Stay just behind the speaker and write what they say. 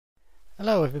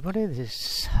Hello everybody, this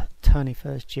is Tony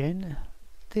First Gen.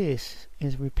 This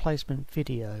is a replacement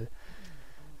video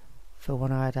for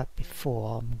one I had up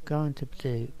before. I'm going to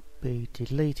be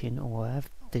deleting, or I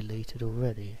have deleted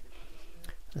already,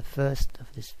 the first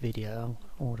of this video,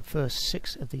 or the first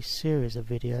 6 of this series of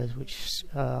videos which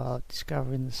are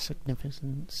discovering the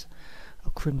significance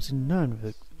of Crimson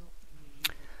Nirnroot.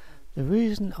 The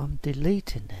reason I'm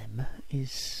deleting them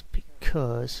is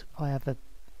because I have a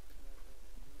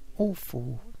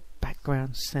awful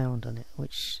background sound on it,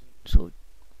 which sort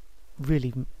of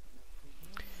really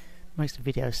makes the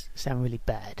videos sound really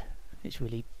bad. It's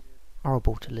really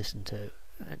horrible to listen to.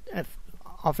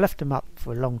 I've left them up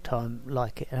for a long time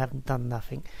like it and haven't done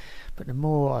nothing, but the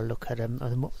more I look at them,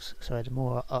 the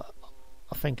more I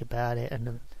think about it,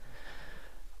 and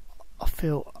I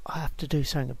feel I have to do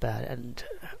something about it. And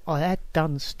I had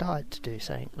started to do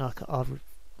something. Like I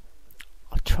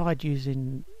tried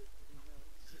using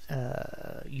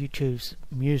YouTube's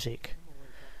music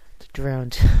to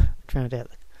drown out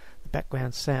the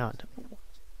background sound.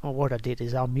 Or what I did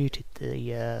is I muted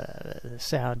the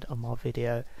sound on my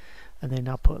video, and then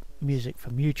I put music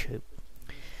from YouTube.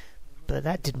 But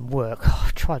that didn't work. I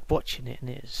tried watching it, and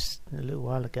it was a little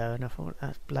while ago, and I thought,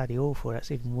 that's bloody awful.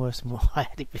 That's even worse than what I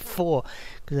had it before,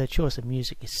 because their choice of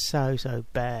music is so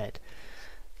bad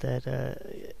that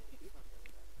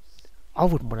I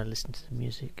wouldn't want to listen to the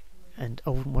music, and I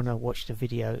wouldn't want to watch the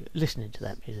video listening to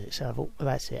that music. So I thought, well,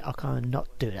 that's it, I can't not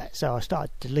do that. So I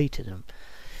started deleting them,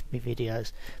 my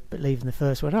videos, but leaving the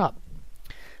first one up,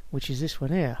 which is this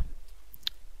one here.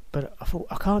 But I thought,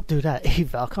 I can't do that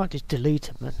either. I can't just delete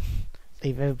them and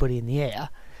leave everybody in the air.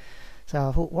 So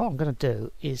I thought, what I'm going to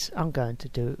do is I'm going to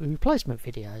do replacement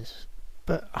videos,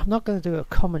 but I'm not going to do a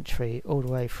commentary all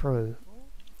the way through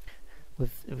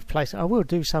with replacement. I will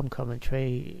do some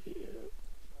commentary,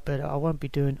 but I won't be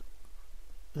doing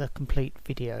the complete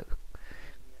video,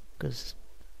 because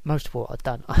most of what I've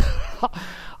done I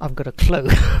haven't got a clue.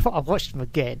 I've watched them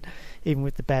again, even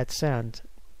with the bad sound,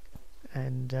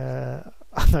 and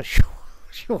I'm not sure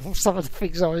some of the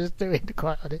things I was doing,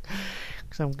 quite honest,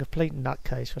 because I'm a complete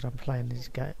nutcase when I'm playing these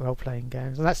role-playing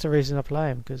games, and that's the reason I play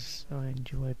them, because I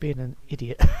enjoy being an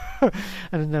idiot. And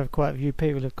I know quite a few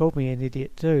people have called me an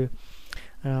idiot too.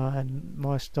 And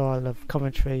my style of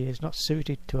commentary is not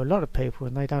suited to a lot of people,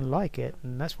 and they don't like it,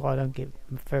 and that's why I don't get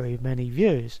very many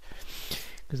views,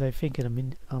 because they think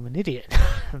I'm an idiot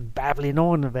and babbling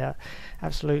on about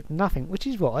absolute nothing, which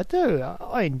is what I do.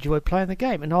 I enjoy playing the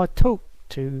game, and I talk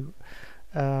to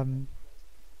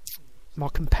my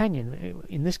companion,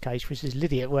 in this case, which is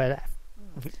Lydia, where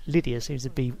Lydia seems to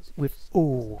be with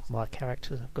all my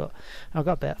characters. I've got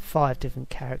about 5 different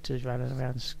characters running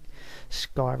around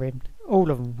Skyrim,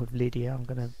 all of them with Lydia. I'm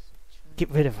going to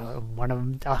get rid of her, and one of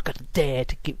them I've got to dare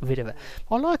to get rid of her.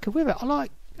 I like her with it. I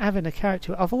like having a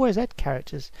character. I've always had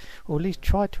characters, or at least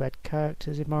tried to add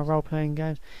characters in my role-playing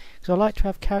games, because I like to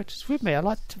have characters with me. I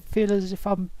like to feel as if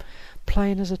I'm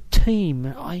playing as a team.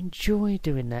 I enjoy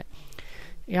doing that.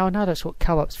 Yeah, I know that's what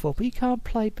co-op's for, but you can't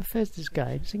play Bethesda's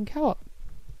games in co-op,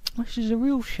 which is a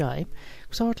real shame,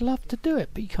 because I would love to do it,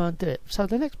 but you can't do it. So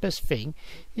the next best thing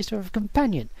is to have a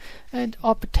companion, and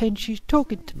I pretend she's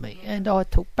talking to me, and I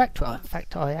talk back to her. In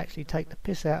fact, I actually take the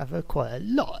piss out of her quite a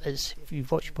lot, as if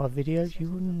you've watched my videos, you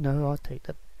wouldn't know I take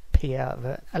the pee out of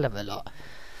her a hell of a lot.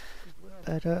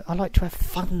 But I like to have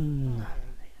fun,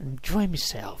 enjoy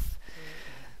myself.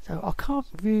 So I can't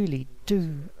really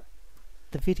do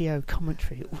the video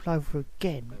commentary all over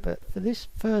again, but for this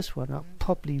first one I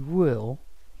probably will.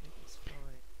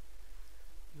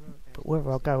 But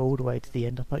whether I'll go all the way to the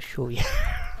end, I'm not sure yet.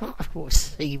 We'll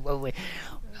see when we.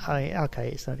 Okay,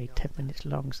 it's only 10 minutes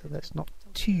long, so that's not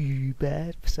too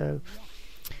bad. So,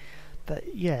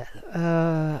 but yeah,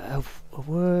 a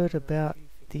word about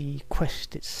the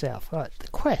quest itself. Right, the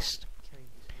quest.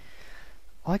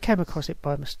 I came across it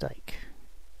by mistake.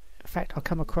 In fact, I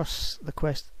come across the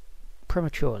quest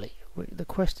prematurely. The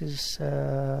quest is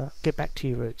get back to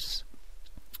your roots,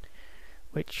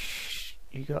 which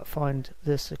you got to find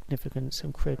the significance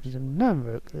of Crimson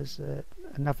Nirnroot. There's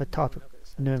another type of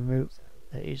Nirnroot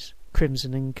that is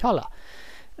crimson in colour,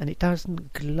 and it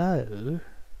doesn't glow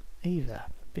either,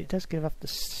 but it does give off the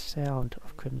sound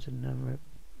of Crimson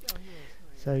Nirnroot.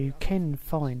 So you can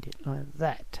find it like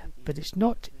that, but it's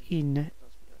not in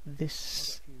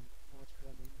this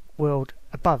world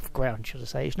above ground, should I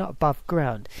say. It's not above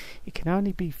ground. It can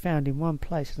only be found in one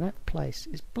place, and that place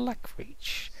is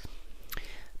Blackreach.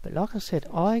 But like I said,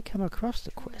 I come across the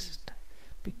quest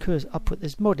because I put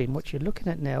this mod in, what you're looking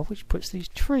at now, which puts these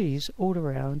trees all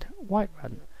around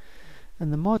Whiterun.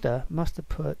 And the modder must have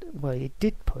put, well, he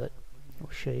did put,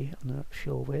 or she, I'm not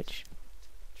sure which,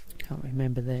 can't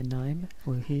remember their name,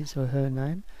 or his or her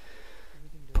name,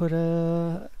 put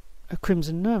a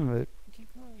Crimson Nirnroot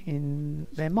in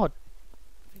their mod.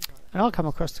 And I come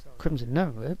across the Crimson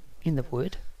Nirnroot in the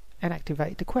wood and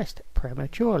activate the quest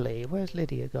prematurely. Where's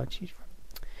Lydia gone? She's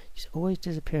always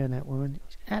disappearing, that woman.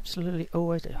 She's absolutely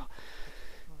always... Oh,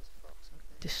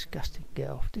 disgusting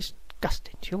girl.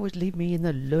 Disgusting. She always leave me in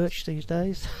the lurch these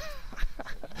days.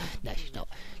 No, she's not.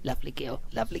 Lovely girl.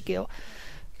 Lovely girl.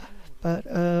 But,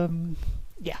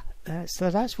 yeah. So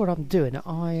that's what I'm doing.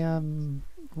 I am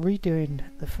redoing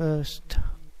the first...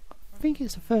 I think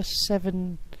it's the first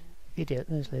 7... video.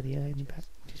 There's Lydia in the back.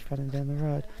 She's running down the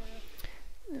road.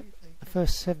 The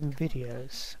first 7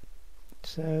 videos.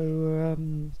 So,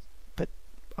 but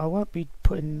I won't be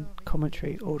putting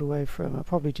commentary all the way through. I'll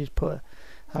probably just put a,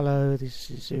 hello,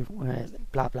 this is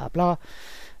blah blah blah,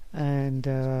 and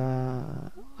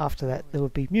after that there will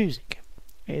be music.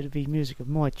 It'll be music of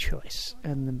my choice,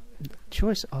 and the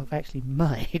choice I've actually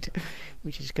made,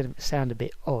 which is going to sound a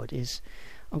bit odd, is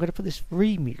I'm going to put this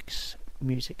remix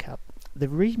music up. The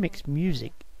remix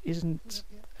music isn't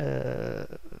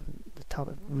the type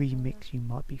of remix you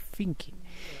might be thinking.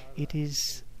 It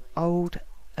is old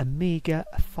Amiga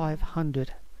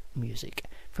 500 music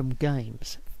from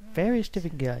games, various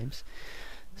different games.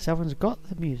 Someone's got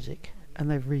the music and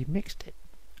they've remixed it,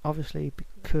 obviously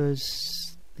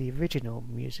because the original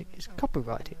music is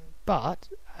copyrighted, but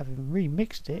having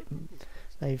remixed it,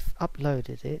 they've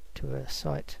uploaded it to a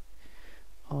site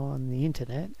on the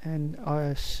internet, and I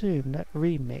assume that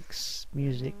remix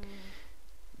music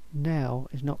now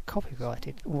is not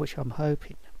copyrighted, which I'm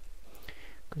hoping,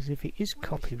 because if it is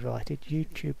copyrighted,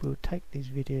 YouTube will take these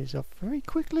videos off very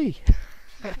quickly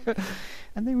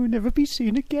and they will never be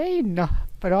seen again.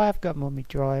 But I have got them on my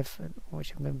drive,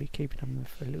 which I'm going to be keeping them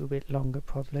for a little bit longer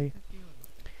probably,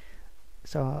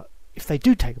 so if they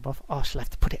do take them off, I shall have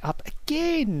to put it up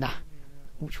again,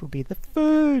 which will be the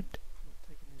 3rd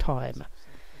time.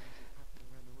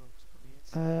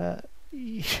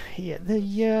 Yeah,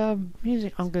 the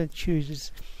music I'm going to choose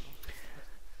is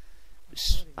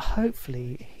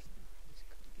hopefully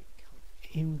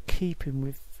in keeping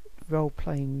with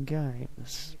role-playing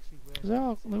games.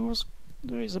 There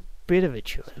is a bit of a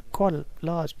choice, quite a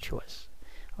large choice.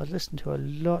 I've listened to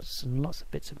lots and lots of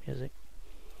bits of music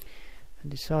and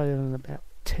decided on about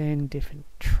 10 different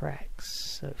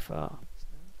tracks so far,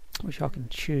 which I can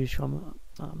choose from.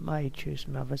 I may choose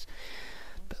some others.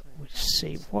 We'll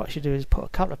see. What I should do is put a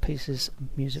couple of pieces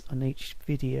of music on each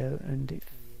video, and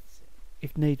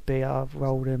if need be, I'll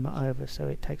roll them over so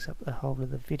it takes up the whole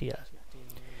of the video.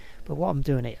 But what I'm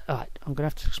doing here, I'm going to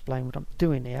have to explain what I'm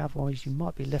doing here, otherwise you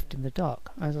might be left in the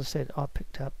dark. As I said, I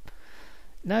picked up...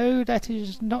 No, that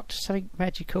is not something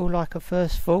magical like I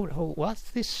first thought. Oh,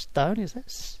 what's this stone? Is that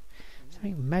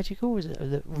something magical? Is it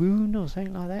a rune or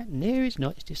something like that? No, it's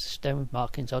not. It's just a stone with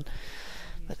markings on.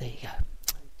 But there you go.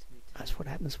 That's what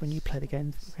happens when you play the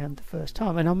game around the first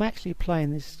time. And I'm actually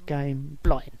playing this game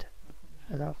blind.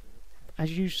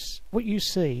 What you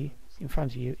see in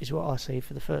front of you is what I see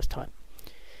for the first time.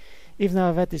 Even though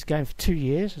I've had this game for 2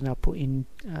 years and I've put in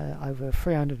over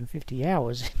 350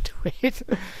 hours into it,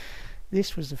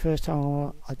 this was the first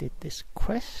time I did this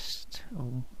quest,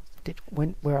 or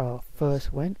went where I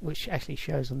first went, which actually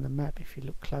shows on the map if you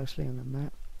look closely on the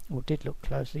map, or did look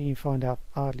closely. You find I've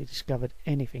hardly discovered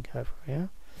anything over here.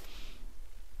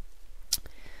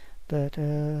 But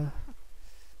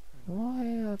why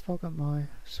have I got my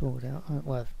sword out?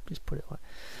 Well, just put it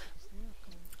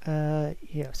away.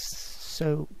 Yes,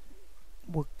 so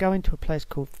we're going to a place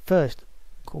called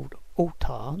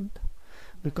Altarn.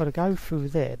 We've got to go through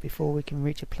there before we can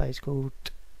reach a place called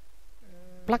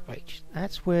Blackreach.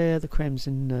 That's where the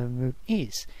Crimson Nirnroot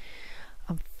is.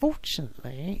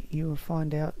 Unfortunately, you will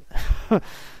find out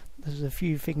there's a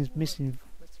few things missing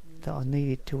that I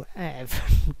needed to have.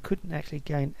 Couldn't actually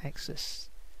gain access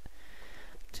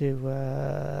to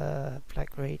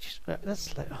Blackreach.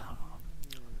 That's like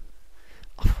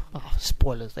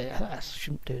spoilers there. I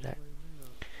shouldn't do that.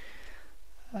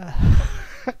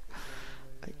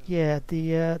 Yeah,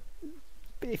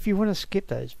 if you want to skip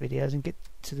those videos and get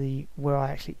to where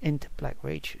I actually enter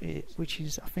Blackreach, which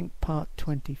is I think part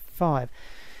 25.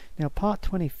 Now part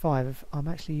 25 I'm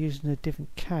actually using a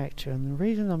different character, and the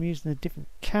reason I'm using a different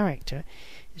character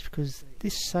is because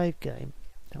this save game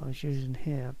that I was using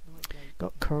here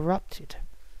got corrupted,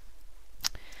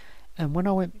 and when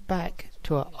I went back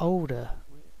to an older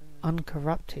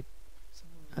uncorrupted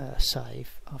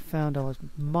save, I found I was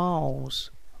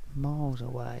miles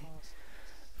away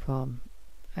from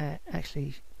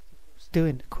actually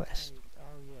doing the quest.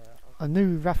 I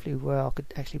knew roughly where I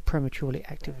could actually prematurely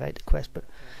activate the quest, but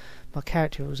my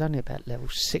character was only about level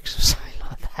 6 or something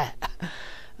like that,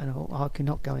 and I could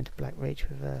not go into Blackreach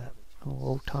with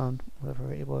all time,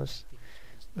 whatever it was,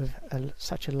 with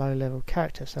such a low level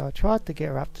character. So I tried to get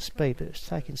her up to speed, but it was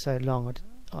taking so long.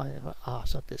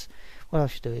 So this, what I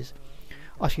should do is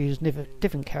I should use a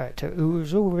different character who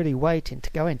was already waiting to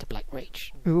go into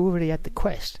Blackreach, who already had the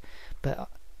quest, but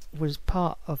was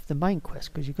part of the main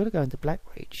quest, because you've got to go into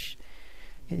Blackreach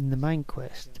in the main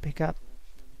quest to pick up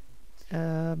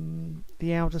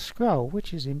the Elder Scroll,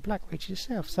 which is in Blackreach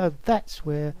itself. So that's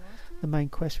where the main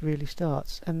quest really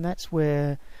starts, and that's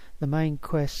where the main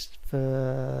quest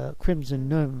for Crimson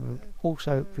Nirnroot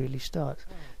also really starts.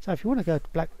 So if you want to go to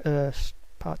Black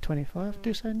Part 25,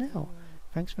 do so now.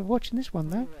 Thanks for watching this one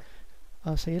though.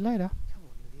 I'll see you later.